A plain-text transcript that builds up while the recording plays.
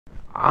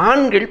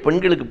ஆண்கள்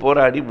பெண்களுக்கு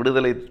போராடி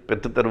விடுதலை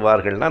பெற்றுத்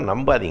தருவார்கள்னா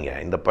நம்பாதீங்க.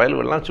 இந்த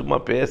பயல்கள்லாம் சும்மா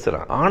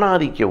பேசுகிறான்.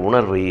 ஆணாதிக்க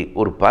உணர்வை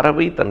ஒரு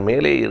பறவை தன்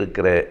மேலே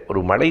இருக்கிற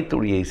ஒரு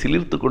மழைத்துளியை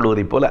சிலிர்த்து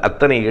கொள்வதைப் போல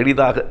அத்தனை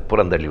எளிதாக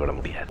புறந்தள்ளிவிட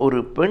முடியாது. ஒரு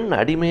பெண்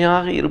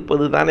அடிமையாக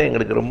இருப்பது தானே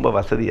எங்களுக்கு ரொம்ப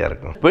வசதியாக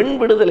இருக்கும். பெண்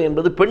விடுதலை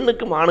என்பது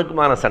பெண்ணுக்கும்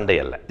ஆணுக்குமான சண்டை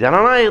அல்ல,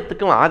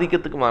 ஜனநாயகத்துக்கும்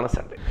ஆதிக்கத்துக்குமான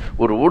சண்டை.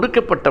 ஒரு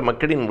ஒடுக்கப்பட்ட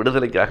மக்களின்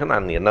விடுதலைக்காக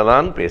நான்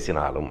என்னதான்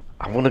பேசினாலும்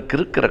அவனுக்கு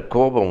இருக்கிற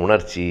கோப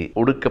உணர்ச்சி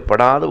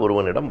ஒடுக்கப்படாத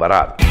ஒருவனிடம்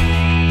வராது.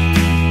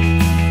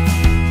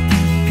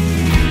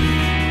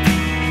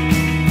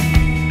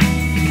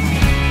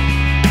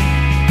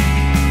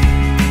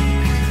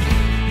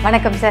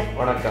 வணக்கம் சார்.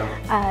 வணக்கம்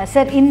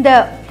சார். இந்த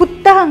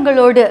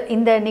புத்தகங்களோடு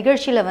இந்த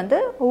நிகழ்ச்சியில்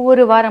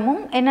ஒவ்வொரு வாரமும்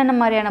என்னென்ன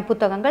மாதிரியான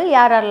புத்தகங்கள்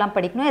யாரெல்லாம்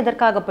படிக்கணும்,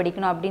 எதற்காக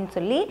படிக்கணும் அப்படின்னு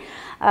சொல்லி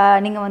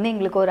நீங்கள்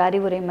எங்களுக்கு ஒரு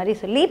அறிவுரை மாதிரி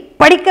சொல்லி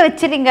படிக்க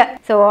வச்சிருங்க.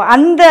 ஸோ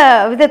அந்த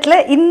விதத்தில்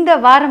இந்த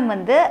வாரம்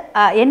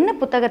என்ன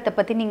புத்தகத்தை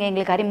பற்றி நீங்கள்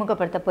எங்களுக்கு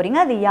அறிமுகப்படுத்த போகிறீங்க,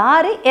 அது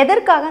யார்,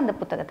 எதற்காக அந்த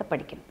புத்தகத்தை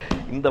படிக்கணும்?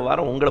 இந்த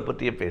வாரம் உங்களை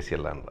பற்றியே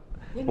பேசிடலாம்.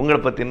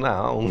 உங்களை பற்றினா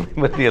உங்களை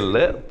பற்றி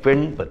அல்ல,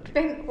 பெண்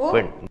பற்றி.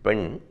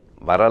 பெண்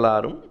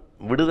வரலாறும்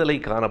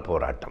விடுதலைக்கான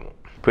போராட்டமும்.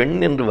 பெண்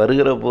என்று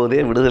வருகிற போதே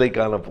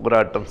விடுதலைக்கான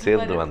போராட்டம்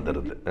சேர்ந்து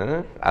வந்துடுது.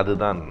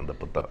 அதுதான் இந்த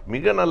புத்தகம்.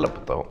 மிக நல்ல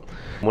புத்தகம்.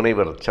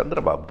 முனைவர்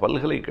சந்திரபாபு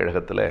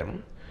பல்கலைக்கழகத்தில்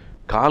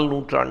 4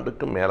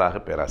 நூற்றாண்டுக்கும்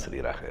மேலாக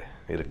பேராசிரியராக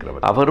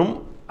இருக்கிறவர். அவரும்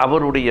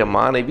அவருடைய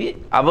மாணவி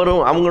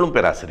அவங்களும்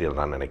பேராசிரியர்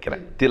தான்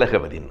நினைக்கிறேன்,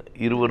 திலகவதின்னு.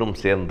 இருவரும்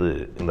சேர்ந்து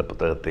இந்த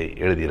புத்தகத்தை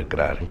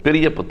எழுதியிருக்கிறார்.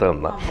 பெரிய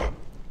புத்தகம்தான்.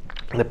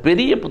 இந்த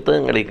பெரிய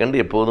புத்தகங்களை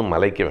கண்டு எப்போதும்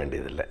மலைக்க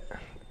வேண்டியதில்லை.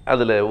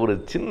 அதில் ஒரு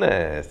சின்ன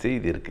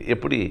செய்தி இருக்குது.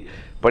 எப்படி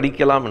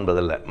படிக்கலாம்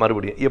என்பதல்ல,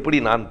 மறுபடியும் எப்படி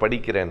நான்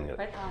படிக்கிறேன்.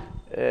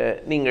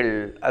 நீங்கள்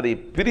அதை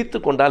பிரித்து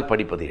கொண்டால்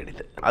படிப்பது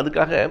எளிது.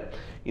 அதுக்காக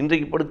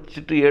இன்றைக்கு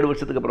படிச்சுட்டு 7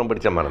 வருஷத்துக்கு அப்புறம்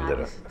படித்தா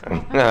மறந்துடும்,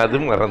 அது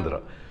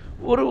மறந்துடும்.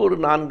 ஒரு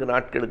 4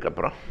 நாட்களுக்கு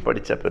அப்புறம்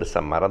படித்தா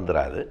பெருசாக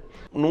மறந்துடாது.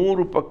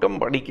 100 பக்கம்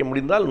படிக்க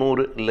முடிந்தால்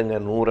 100, இல்லைங்க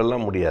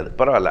 100எல்லாம் முடியாது,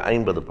 பரவாயில்ல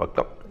 50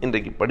 பக்கம்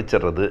இன்றைக்கு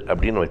படிச்சிடுறது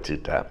அப்படின்னு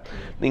வச்சுக்கிட்டா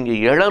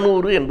நீங்கள்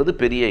 700 என்பது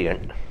பெரிய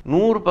எண்.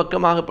 100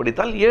 பக்கமாக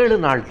படித்தால் 7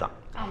 நாள் தான்.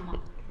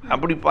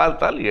 அப்படி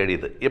பார்த்தால்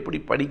எளிது. எப்படி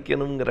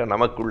படிக்கணுங்கிற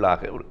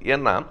நமக்குள்ளாக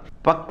ஏன்னா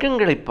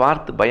பக்கங்களை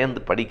பார்த்து பயந்து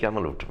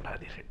படிக்காமல்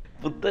விட்டுவிடாதீர்கள்.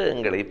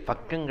 புத்தகங்களை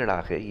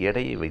பக்கங்களாக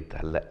எடையை வைத்து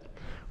அல்ல,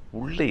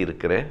 உள்ளே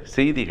இருக்கிற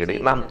செய்திகளை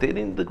நாம்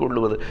தெரிந்து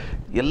கொள்வது.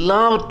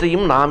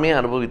 எல்லாவற்றையும் நாமே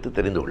அனுபவித்து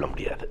தெரிந்து கொள்ள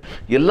முடியாது,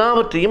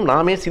 எல்லாவற்றையும்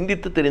நாமே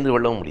சிந்தித்து தெரிந்து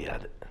கொள்ள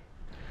முடியாது.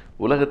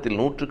 உலகத்தில்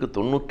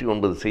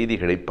 199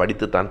 செய்திகளை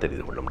படித்துத்தான்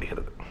தெரிந்து கொள்ள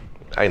முடிகிறது.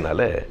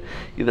 அதனால்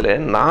இதில்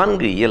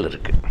 4 இயல்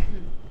இருக்குது.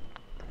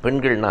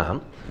 பெண்கள்னா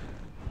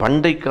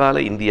பண்டை கால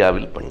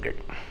இந்தியாவில் பெண்கள்,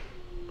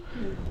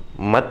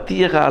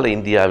 மத்திய கால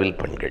இந்தியாவில்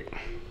பெண்கள்,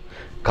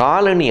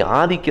 காலனி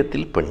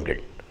ஆதிக்கத்தில் பெண்கள்,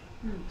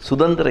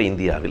 சுதந்திர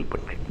இந்தியாவில்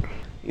பெண்கள்.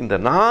 இந்த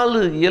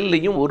 4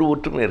 இயல்லையும் ஒரு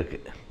ஒற்றுமை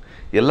இருக்குது.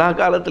 எல்லா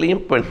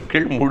காலத்திலையும்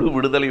பெண்கள் முழு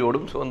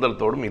விடுதலையோடும்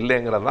சுதந்திரத்தோடும்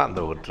இல்லைங்கிறதான்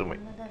அந்த ஒற்றுமை.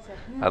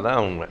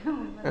 அதான் உண்மை.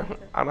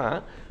 ஆனால்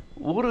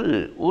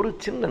ஒரு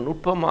சின்ன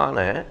நுட்பமான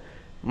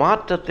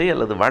மாற்றத்தை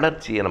அல்லது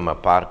வளர்ச்சியை நம்ம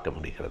பார்க்க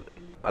முடிகிறது.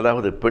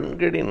 அதாவது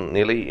பெண்களின்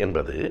நிலை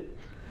என்பது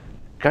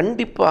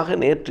கண்டிப்பாக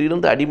நேற்று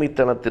இருந்த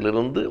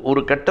அடிமைத்தனத்திலிருந்து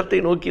ஒரு கட்டத்தை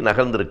நோக்கி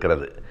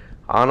நகர்ந்திருக்கிறது.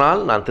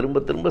 ஆனால் நான்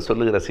திரும்ப திரும்ப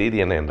சொல்லுகிற செய்தி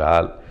என்ன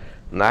என்றால்,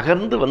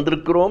 நகர்ந்து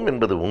வந்திருக்கிறோம்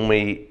என்பது உண்மை,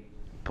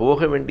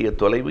 போக வேண்டிய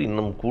தொலைவு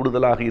இன்னும்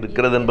கூடுதலாக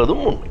இருக்கிறது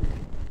என்பதும் உண்மை.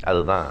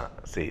 அதுதான்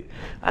செய்தி.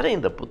 அதை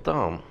இந்த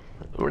புத்தகம்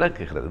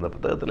விளக்குகிறது. இந்த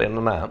புத்தகத்தில்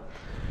என்னென்னா,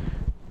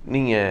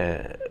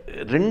 நீங்கள்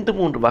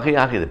 2-3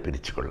 வகையாக இதை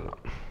பிரித்து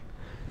கொள்ளலாம்.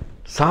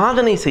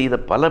 சாதனை செய்த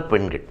பல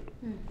பெண்கள்,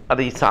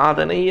 அதை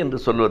சாதனை என்று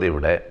சொல்வதை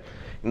விட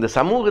இந்த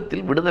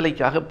சமூகத்தில்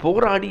விடுதலைக்காக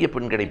போராடிய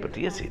பெண்களை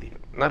பற்றிய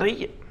செய்திகள்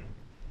நிறைய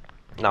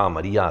நாம்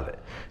அறியாத,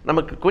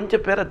 நமக்கு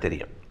கொஞ்சம் பேரை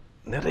தெரியும்,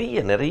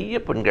 நிறைய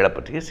பெண்களை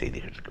பற்றிய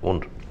செய்திகள் இருக்குது.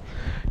 1.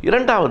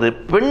 2வது,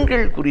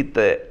 பெண்கள் குறித்த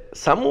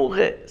சமூக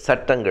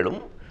சட்டங்களும்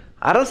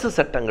அரசு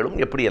சட்டங்களும்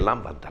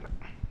எப்படியெல்லாம் வந்தன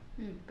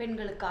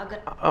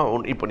பெண்களுக்காக.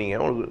 இப்போ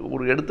நீங்கள்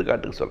ஒரு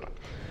எடுத்துக்காட்டுக்கு சொல்கிறேன்.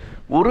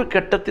 ஒரு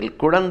கட்டத்தில்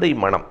குழந்தை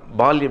மணம்,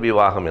 பால்ய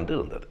விவாகம் என்று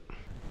இருந்தது.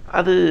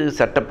 அது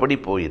சட்டப்படி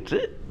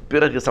போயிற்று.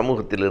 பிறகு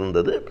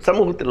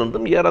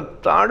சமூகத்திலிருந்தும்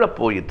ஏறத்தாழ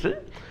போயிற்று.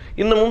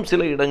 இன்னமும்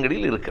சில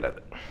இடங்களில் இருக்கிறது.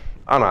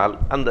 ஆனால்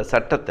அந்த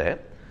சட்டத்தை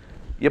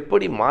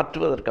எப்படி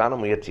மாற்றுவதற்கான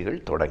முயற்சிகள்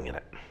தொடங்கின,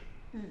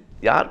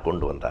 யார்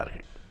கொண்டு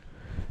வந்தார்கள்,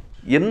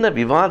 என்ன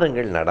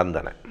விவாதங்கள்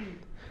நடந்தன,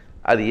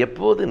 அது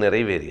எப்போது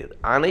நிறைவேறியது,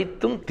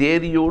 அனைத்தும்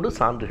தேதியோடு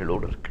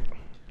சான்றுகளோடு இருக்கு.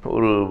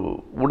 ஒரு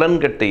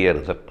உடன்கட்டை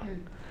ஏறுதல்,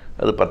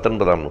 அது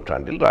 19ஆம்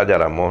நூற்றாண்டில்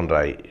ராஜாராம் மோகன்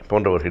ராய்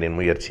போன்றவர்களின்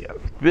முயற்சியால்.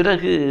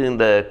 பிறகு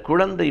இந்த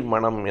குழந்தை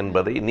மனம்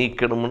என்பதை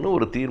நீக்கணும்னு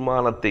ஒரு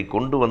தீர்மானத்தை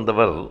கொண்டு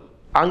வந்தவர்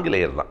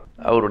ஆங்கிலேயர் தான்.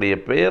 அவருடைய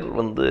பெயர்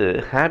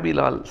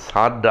ஹாபிலால்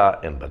சார்டா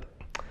என்பது.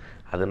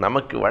 அது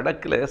நமக்கு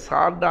வடக்கில்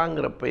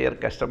சார்டாங்கிற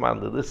பெயர் கஷ்டமாக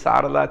இருந்தது.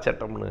 சாரதா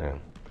சட்டம்னு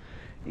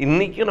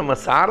இன்றைக்கும் நம்ம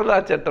சாரதா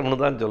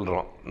சட்டம்னு தான்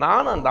சொல்கிறோம்.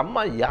 நானும் அந்த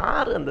அம்மா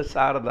யார் அந்த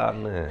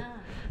சாரதான்னு,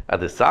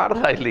 அது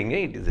சாரதா இல்லைங்க,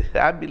 இட் இஸ்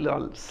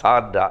ஹாபிலால்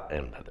சார்டா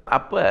என்பது.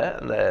 அப்போ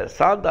அந்த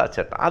சாரதா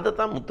சட்டம் அதை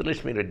தான்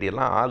முத்துலட்சுமி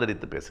ரெட்டியெல்லாம்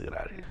ஆதரித்து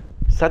பேசுகிறார்கள்.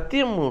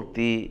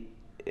 சத்தியமூர்த்தி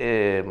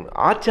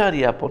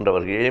ஆச்சாரியா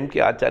போன்றவர்கள்,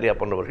 எம்கே ஆச்சாரியா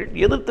போன்றவர்கள்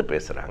எதிர்த்து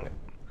பேசுகிறாங்க.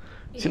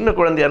 சின்ன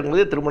குழந்தையாக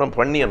இருக்கும்போதே திருமணம்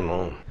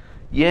பண்ணிடணும்.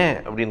 ஏன்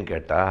அப்படின்னு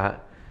கேட்டால்,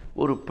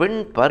 ஒரு பெண்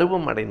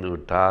பருவம் அடைந்து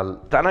விட்டால்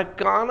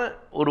தனக்கான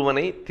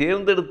ஒருவனை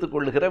தேர்ந்தெடுத்து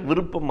கொள்ளுகிற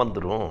விருப்பம்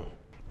வந்துடும்.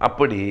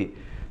 அப்படி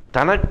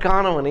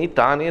தனக்கானவனை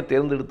தானே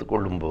தேர்ந்தெடுத்து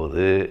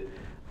கொள்ளும்போது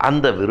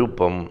அந்த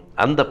விருப்பம்,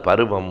 அந்த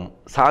பருவம்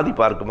சாதி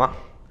பார்க்குமா,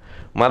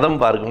 மதம்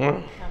பார்க்குமா?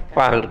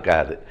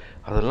 பார்க்காது.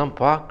 அதெல்லாம்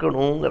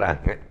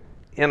பார்க்கணுங்கிறாங்க.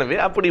 எனவே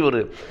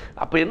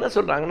அப்போ என்ன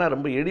சொல்கிறாங்கன்னா,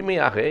 ரொம்ப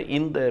எளிமையாக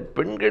இந்த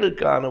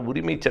பெண்களுக்கான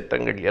உரிமை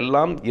சட்டங்கள்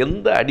எல்லாம்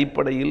எந்த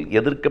அடிப்படையில்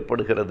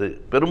எதிர்க்கப்படுகிறது?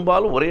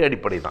 பெரும்பாலும் ஒரே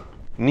அடிப்படை தான்.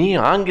 நீ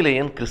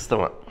ஆங்கிலேயன்,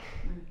 கிறிஸ்தவன்,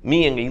 நீ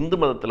எங்கள் இந்து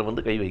மதத்தில்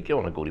வந்து கை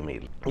வைக்க உனக்கு உரிமை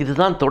இல்லை.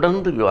 இதுதான்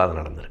தொடர்ந்து விவாதம்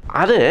நடந்திருக்கு.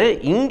 அதை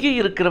இங்கே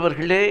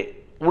இருக்கிறவர்களே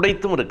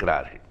உடைத்தும்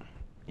இருக்கிறார்கள்.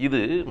 இது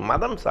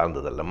மதம்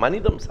சார்ந்ததல்ல,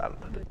 மனிதம்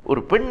சார்ந்தது.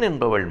 ஒரு பெண்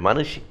என்பவள்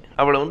மனுஷி,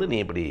 அவளை வந்து நீ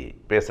இப்படி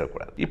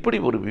பேசக்கூடாது. இப்படி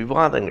ஒரு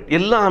விவாதங்கள்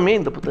எல்லாமே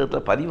இந்த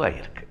புத்தகத்தில்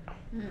பதிவாகிருக்கு.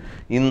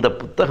 இந்த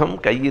புத்தகம்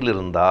கையில்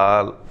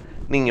இருந்தால்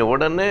நீங்கள்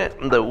உடனே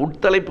இந்த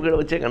உட்தலைப்புகளை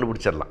வச்சே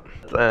கண்டுபிடிச்சிடலாம்.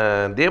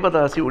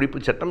 தேவதாசி ஒழிப்பு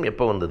சட்டம்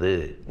எப்போ வந்தது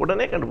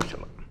உடனே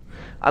கண்டுபிடிச்சிடலாம்.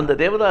 அந்த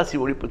தேவதாசி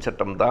ஒழிப்பு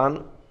சட்டம் தான்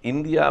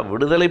இந்தியா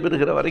விடுதலை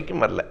பெறுகிற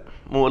வரைக்கும் வரல.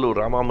 மூவலூர்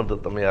ராமாமிர்த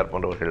தம்மையார்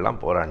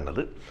போன்றவர்கள்லாம்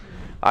போராடினது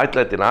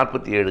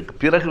 1947க்கு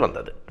பிறகு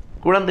வந்தது.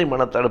 குழந்தை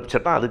மன தடுப்பு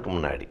சட்டம் அதுக்கு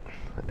முன்னாடி.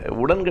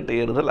 உடன்கட்டை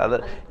ஏறுதல், அதை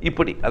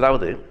இப்படி,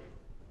 அதாவது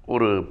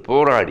ஒரு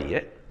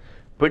போராடிய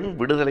பெண்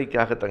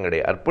விடுதலைக்காக தங்களை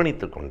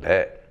அர்ப்பணித்து கொண்ட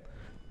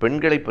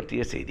பெண்களை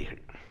பற்றிய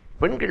செய்திகள்.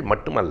 பெண்கள்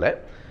மட்டுமல்ல,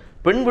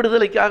 பெண்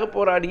விடுதலைக்காக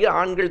போராடிய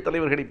ஆண்கள்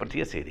தலைவர்களை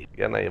பற்றிய செய்தி.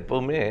 ஏன்னா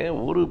எப்போவுமே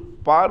ஒரு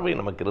பார்வை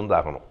நமக்கு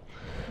இருந்தாகணும்.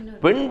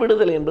 பெண்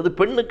விடுதலை என்பது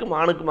பெண்ணுக்கும்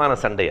ஆணுக்குமான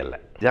சண்டை அல்ல,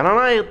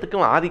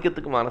 ஜனநாயகத்துக்கும்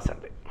ஆதிக்கத்துக்குமான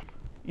சண்டை.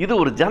 இது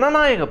ஒரு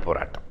ஜனநாயக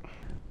போராட்டம்.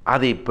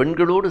 அதை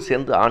பெண்களோடு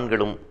சேர்ந்து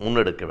ஆண்களும்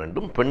முன்னெடுக்க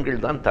வேண்டும்.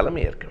 பெண்கள் தான்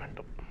தலைமை ஏற்க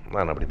வேண்டும்.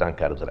 நான் அப்படி தான்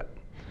கருதுகிறேன்.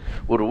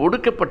 ஒரு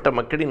ஒடுக்கப்பட்ட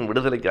மக்களின்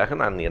விடுதலைக்காக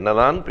நான்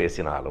என்னதான்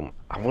பேசினாலும்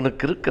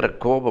அவனுக்கு இருக்கிற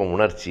கோப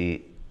உணர்ச்சி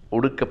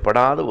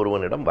ஒடுக்கப்படாத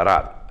ஒருவனிடம்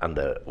வராது.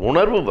 அந்த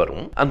உணர்வு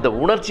வரும், அந்த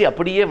உணர்ச்சி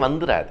அப்படியே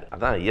வந்துடாது.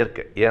 அதான்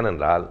இயற்கை.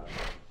 ஏனென்றால்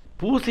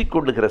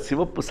பூசிக்கொள்ளுகிற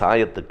சிவப்பு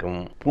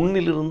சாயத்துக்கும்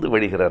புண்ணிலிருந்து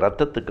வழிகிற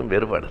ரத்தத்துக்கும்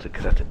வேறுபாடு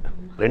இருக்கிறது.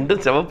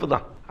 ரெண்டும் சிவப்பு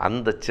தான்.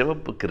 அந்த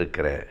சிவப்புக்கு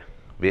இருக்கிற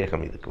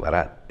வேகம் இதுக்கு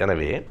வராது.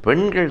 எனவே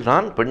பெண்கள்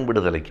தான் பெண்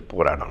விடுதலைக்கு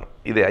போராடணும்.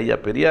 இதை ஐயா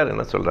பெரியார்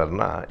என்ன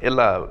சொல்கிறாருன்னா,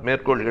 எல்லா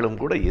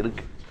மேற்கோள்களும் கூட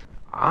இருக்குது.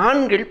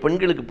 ஆண்கள்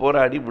பெண்களுக்கு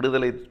போராடி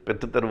விடுதலை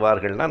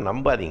பெற்றுத்தருவார்கள்னா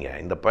நம்பாதீங்க.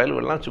 இந்த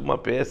பயல்கள்லாம் சும்மா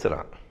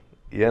பேசுகிறான்.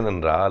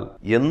 ஏனென்றால்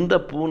எந்த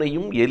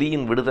பூனையும்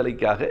எலியின்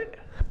விடுதலைக்காக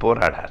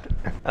போராடாது.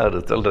 அவர்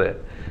சொல்கிற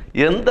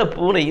எந்த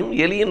பூனையும்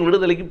எலியின்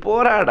விடுதலைக்கு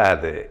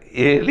போராடாது.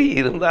 எலி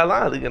இருந்தால்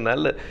தான் அதுக்கு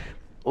நல்ல.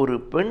 ஒரு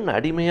பெண்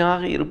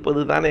அடிமையாக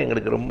இருப்பது தானே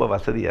எங்களுக்கு ரொம்ப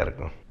வசதியாக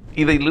இருக்கும்.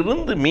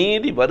 இதிலிருந்து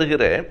மீறி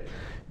வருகிற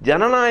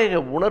ஜனநாயக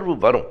உணர்வு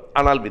வரும்,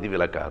 ஆனால்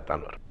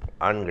விதிவிலக்காகத்தான் வரும்.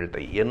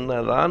 ஆண்கள்கிட்ட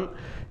என்னதான்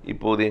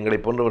இப்போது எங்களை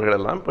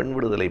போன்றவர்களெல்லாம் பெண்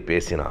விடுதலை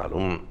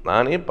பேசினாலும்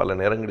நானே பல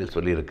நேரங்களில்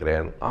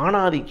சொல்லியிருக்கிறேன்,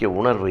 ஆணாதிக்க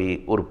உணர்வை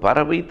ஒரு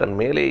பறவை தன்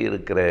மேலே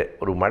இருக்கிற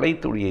ஒரு மழை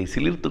துளியை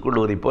சிலிர்த்து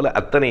கொள்வதைப் போல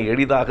அத்தனை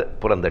எளிதாக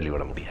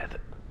புறந்தள்ளிவிட முடியாது.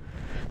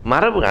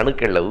 மரபு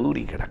அணுக்களில்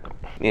ஊறி கிடக்கும்.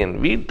 என்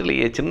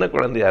வீட்டிலேயே சின்ன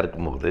குழந்தையாக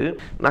இருக்கும்போது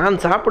நான்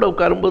சாப்பிட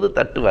உட்காரும்போது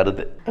தட்டு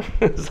வருது,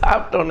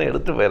 சாப்பிட்டோன்னே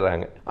எடுத்து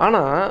போயிடுறாங்க.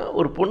 ஆனால்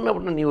ஒரு பொண்ணு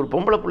அப்படின்னா, நீ ஒரு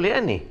பொம்பளை பிள்ளையா,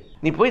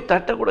 நீ போய்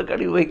தட்டை கூட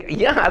கழுவி வை.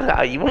 ஏன் அது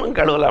இவனும்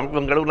கழுவலாம்,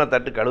 இவன் கழுவுனா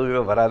தட்டு கழுவவே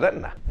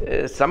வராதா?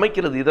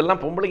 சமைக்கிறது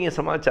இதெல்லாம் பொம்பளைங்க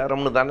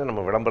சமாச்சாரம்னு தானே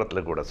நம்ம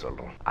விளம்பரத்தில் கூட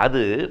சொல்கிறோம்.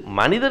 அது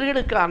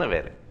மனிதர்களுக்கான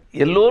வேலை.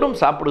 எல்லோரும்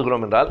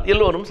சாப்பிடுகிறோம் என்றால்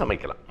எல்லோரும்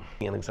சமைக்கலாம்.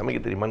 எனக்கு சமைக்க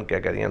தெரியுமான்னு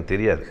கேட்காதீங்க, எனக்கு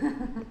தெரியாது.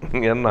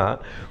 ஏன்னா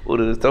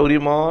ஒரு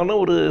சௌரியமான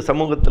ஒரு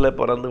சமூகத்தில்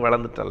பிறந்து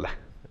வளர்ந்துட்டோம்ல.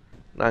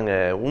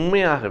 நாங்கள்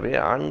உண்மையாகவே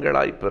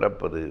ஆண்களாய்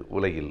பிறப்பது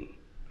உலகில்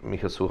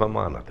மிக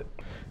சுகமானது.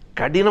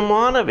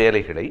 கடினமான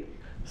வேலைகளை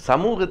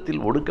சமூகத்தில்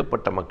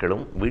ஒடுக்கப்பட்ட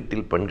மக்களும்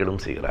வீட்டில் பெண்களும்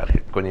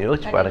செய்கிறார்கள். கொஞ்சம்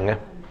யோசிச்சு பாருங்க.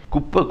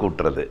 குப்பை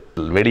கூட்டுறது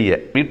வெளியே,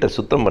 வீட்டை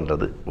சுத்தம்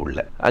பண்ணுறது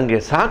உள்ள, அங்கே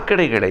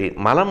சாக்கடைகளை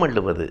மலம்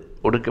அள்ளுவது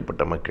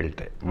ஒடுக்கப்பட்ட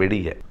மக்கள்கிட்ட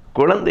வெளியே,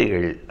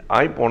 குழந்தைகள்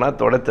ஆய்ப்போனால்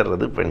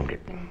தொடச்சிடுறது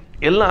பெண்கள்.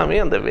 எல்லாமே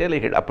அந்த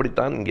வேலைகள்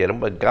அப்படித்தான். இங்கே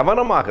ரொம்ப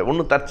கவனமாக,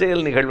 ஒன்றும்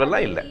தற்செயல்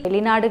நிகழ்வெல்லாம் இல்லை.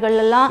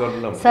 வெளிநாடுகள்லாம்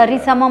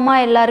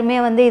சரிசமமாக எல்லாருமே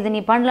வந்து இது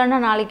நீ பண்ணலன்னா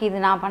நாளைக்கு இது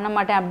நான் பண்ண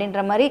மாட்டேன்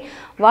அப்படின்ற மாதிரி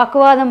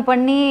வாக்குவாதம்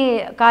பண்ணி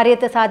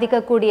காரியத்தை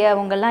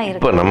சாதிக்கக்கூடியவங்கெல்லாம்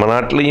இருக்கு. இப்போ நம்ம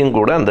நாட்டிலையும்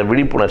கூட அந்த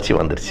விழிப்புணர்ச்சி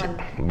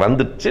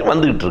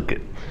வந்துகிட்டு இருக்கு.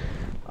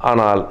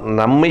 ஆனால்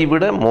நம்மை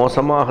விட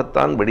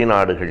மோசமாகத்தான்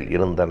வெளிநாடுகள்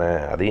இருந்தன.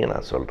 அதையும்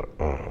நான் சொல்கிறேன்.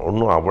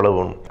 ஒன்றும்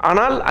அவ்வளவு.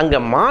 ஆனால்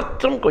அங்கே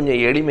மாற்றம்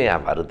கொஞ்சம்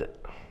எளிமையாக வருது.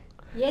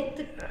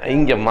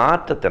 இங்கே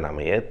மாற்றத்தை நாம்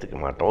ஏற்றுக்க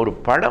மாட்டோம். ஒரு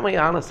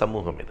பழமையான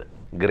சமூகம் இது.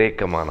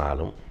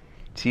 கிரேக்கமானாலும்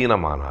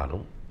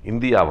சீனமானாலும்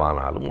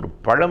இந்தியாவானாலும் ஒரு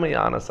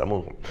பழமையான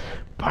சமூகம்.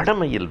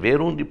 பழமையில்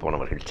வேரூன்றி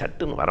போனவர்கள்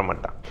சட்டுன்னு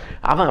வரமாட்டான்.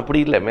 அவன்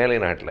அப்படி இல்லை. மேலை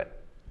நாட்டில்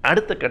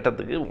அடுத்த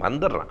கட்டத்துக்கு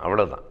வந்துடுறான்,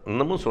 அவ்வளோதான்.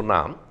 இன்னமும்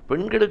சொன்னால்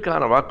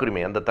பெண்களுக்கான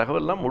வாக்குரிமை, அந்த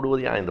தகவல்லாம்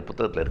முழுவதையாக இந்த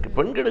புத்தகத்தில் இருக்குது.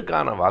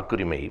 பெண்களுக்கான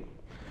வாக்குரிமை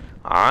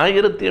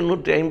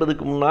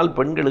 1850க்கு முன்னால்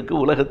பெண்களுக்கு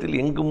உலகத்தில்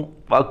எங்கும்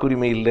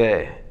வாக்குரிமை இல்லை.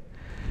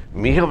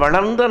 மிக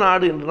வளர்ந்த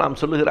நாடு என்று நாம்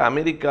சொல்லுகிற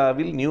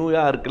அமெரிக்காவில்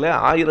நியூயார்க்கில்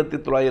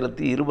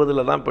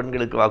 1920 தான்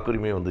பெண்களுக்கு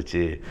வாக்குரிமை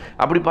வந்துச்சு.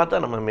 அப்படி பார்த்தா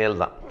நம்ம மேல்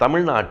தான்.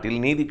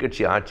 தமிழ்நாட்டில் நீதி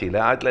கட்சி ஆட்சியில்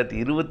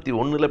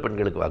 1921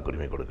 பெண்களுக்கு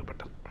வாக்குரிமை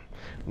கொடுக்கப்பட்டது.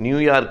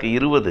 நியூயார்க்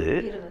 20,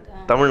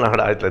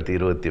 தமிழ்நாடு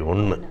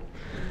 1921.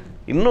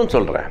 இன்னும்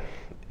சொல்கிறேன்,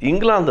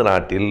 இங்கிலாந்து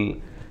நாட்டில்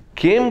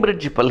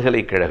கேம்பிரிட்ஜ்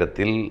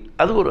பல்கலைக்கழகத்தில்,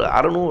 அது ஒரு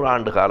 600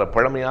 ஆண்டு கால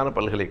பழமையான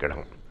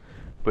பல்கலைக்கழகம்,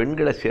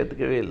 பெண்களை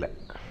சேர்த்துக்கவே இல்லை.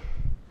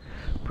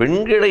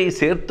 பெண்களை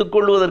சேர்த்து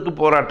கொள்வதற்கு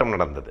போராட்டம்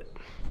நடந்தது.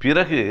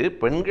 பிறகு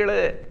பெண்களை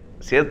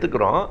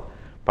சேர்த்துக்கிறோம்,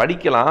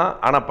 படிக்கலாம்,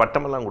 ஆனால்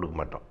பட்டமெல்லாம் கொடுக்க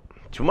மாட்டோம்,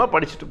 சும்மா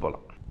படிச்சுட்டு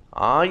போகலாம்.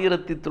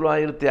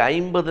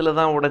 1950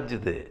 தான்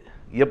உடைஞ்சிது.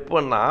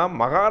 எப்போன்னா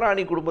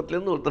மகாராணி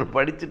குடும்பத்திலேருந்து ஒருத்தர்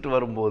படிச்சுட்டு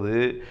வரும்போது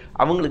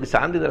அவங்களுக்கு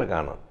சான்றிதழை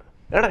காணும்.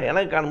 ஏடா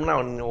எனக்கு காணும்னா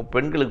அவன்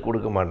பெண்களுக்கு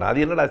கொடுக்க மாட்டான்,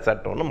 அது என்னடா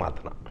சட்டம்னு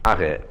மாற்றினான்.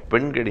 ஆக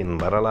பெண்களின்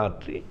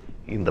வரலாற்று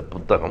இந்த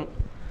புத்தகம்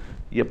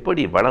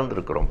எப்படி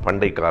வளர்ந்துருக்கிறோம்,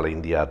 பண்டை கால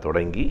இந்தியா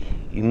தொடங்கி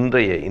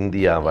இன்றைய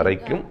இந்தியா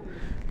வரைக்கும்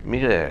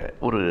மிக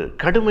ஒரு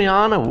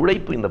கடுமையான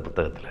உழைப்பு இந்த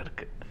புத்தகத்தில்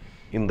இருக்குது.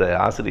 இந்த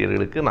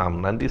ஆசிரியர்களுக்கு நாம்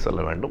நன்றி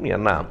சொல்ல வேண்டும்.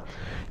 ஏன்னா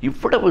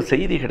இவ்வளவு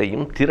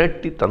செய்திகளையும்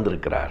திரட்டி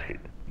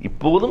தந்திருக்கிறார்கள்.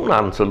 இப்போதும்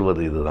நான்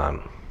சொல்வது இதுதான்,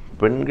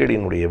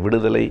 பெண்களினுடைய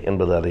விடுதலை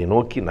என்பது அதை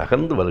நோக்கி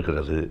நகர்ந்து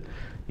வருகிறது.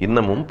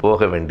 இன்னமும்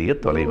போக வேண்டிய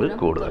தொலைவு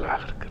கூடுதலாக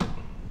இருக்கிறது.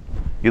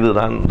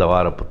 இதுதான் இந்த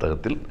வார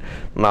புத்தகத்தில்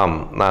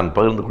நான்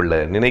பகிர்ந்து கொள்ள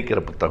நினைக்கிற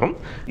புத்தகம்.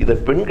 இதை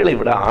பெண்களை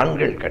விட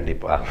ஆண்கள்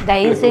கண்டிப்பாக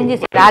தயவு செஞ்சு,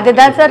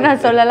 அதுதான் சார்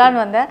நான்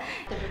சொல்லலான்னு வந்தேன்.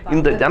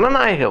 இந்த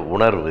ஜனநாயக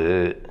உணர்வு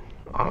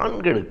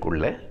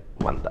ஆண்களுக்குள்ளே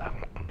வந்தாங்க.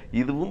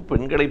 இதுவும்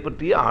பெண்களை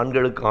பற்றிய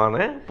ஆண்களுக்கான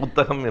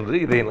புத்தகம் என்று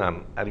இதை நான்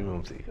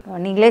அறிமுகம்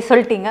செய்கிறேன். நீங்களே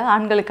சொல்லிட்டீங்க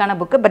ஆண்களுக்கான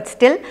புக்கு, பட்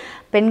ஸ்டில்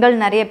பெண்கள்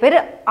நிறைய பேர்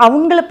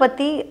அவங்கள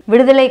பற்றி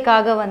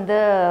விடுதலைக்காக வந்து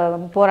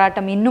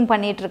போராட்டம் இன்னும்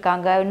பண்ணிகிட்டு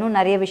இருக்காங்க. இன்னும்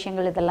நிறைய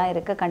விஷயங்கள் இதெல்லாம்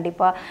இருக்குது.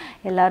 கண்டிப்பாக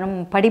எல்லாரும்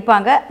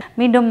படிப்பாங்க.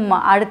 மீண்டும்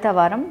அடுத்த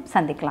வாரம்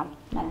சந்திக்கலாம்.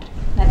 நன்றி.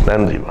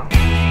 நன்றிமா.